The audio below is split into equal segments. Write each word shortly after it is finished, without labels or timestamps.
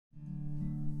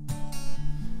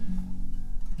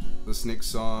This next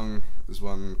song is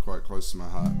one quite close to my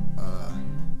heart.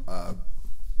 I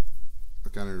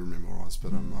can't even remember what it was,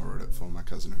 but I wrote it for my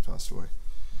cousin who passed away.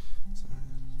 So.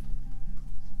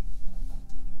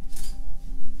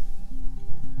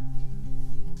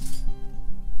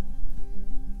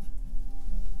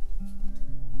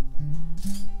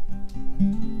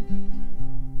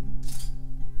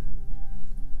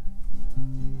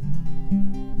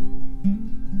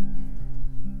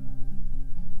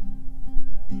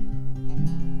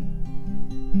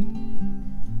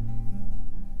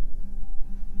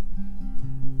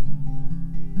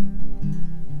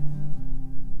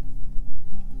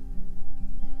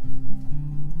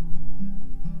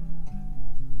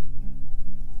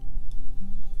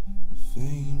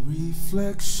 Faint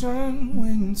reflection,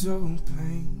 window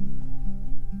pane,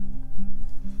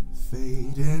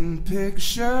 fading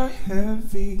picture,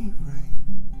 heavy rain,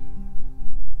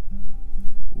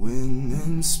 wind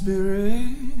and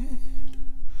spirit,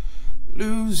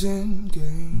 losing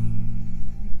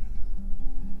gain,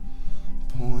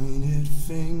 pointed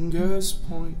fingers,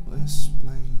 pointless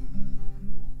blame.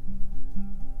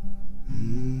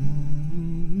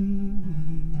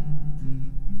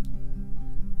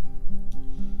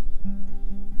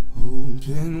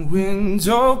 Open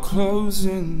window,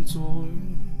 closing door,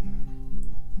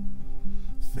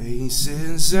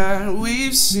 faces that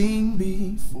we've seen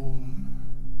before.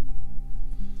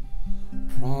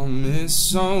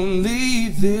 Promise only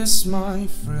this, my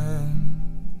friend,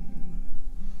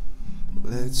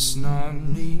 let's not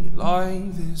meet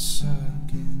like this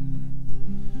again.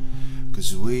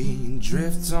 'Cause we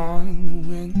drift on the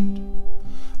wind,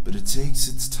 but it takes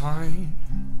its time.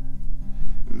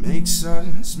 Makes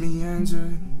us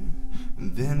meander,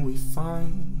 and then we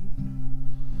find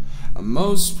our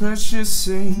most precious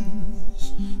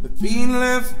things have been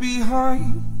left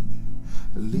behind.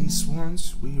 At least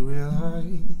once we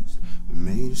realized we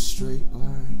made a straight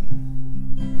line.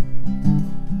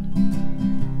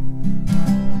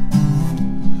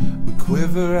 We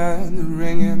quiver at the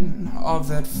ringing of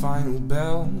that final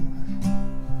bell.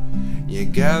 You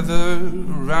gather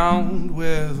around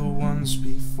where the ones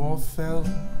before fell.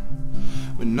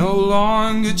 We're no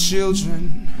longer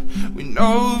children, we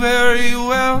know very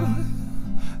well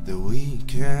that we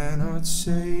cannot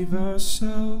save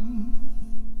ourselves,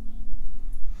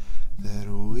 that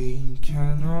we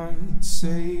cannot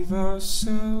save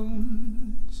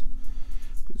ourselves,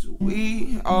 'cause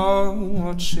we are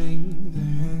watching the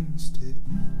hands tick,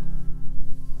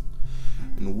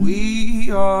 and we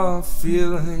are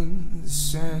feeling the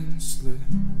sand slip.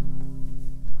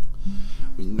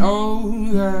 We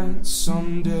know that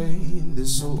someday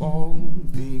this'll all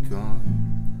be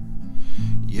gone,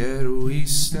 yet we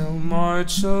still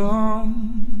march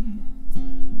along.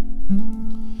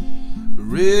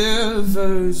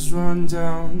 Rivers run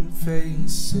down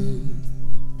faces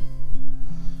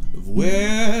of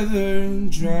weathered,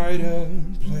 dried up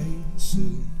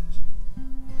places.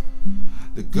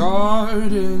 The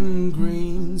garden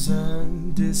greens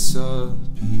have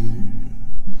disappeared.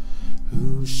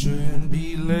 Who should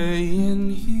be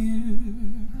laying here?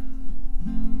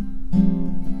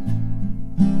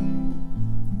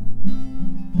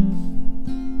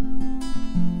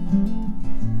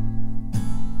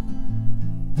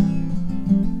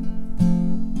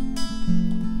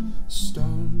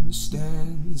 Stone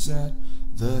stands at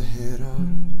the head of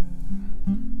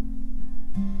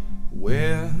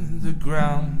where the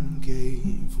ground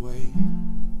gave way.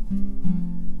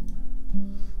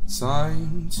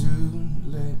 Time to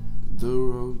let the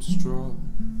roads drop,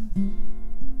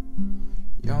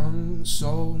 young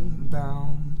soul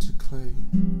bound to clay.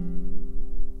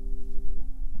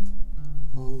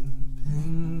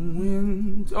 Open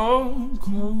window,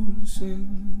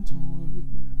 closing door,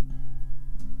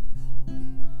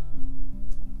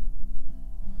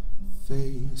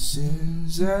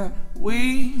 faces that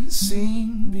we've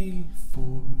seen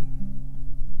before.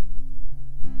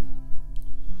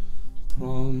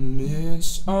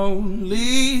 Promise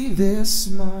only this,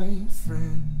 my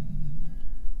friend,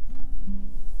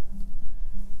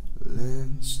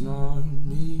 let's not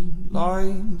meet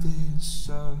like this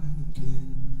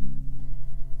again.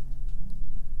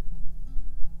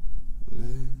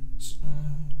 Let's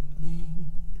not meet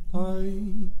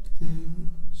like this.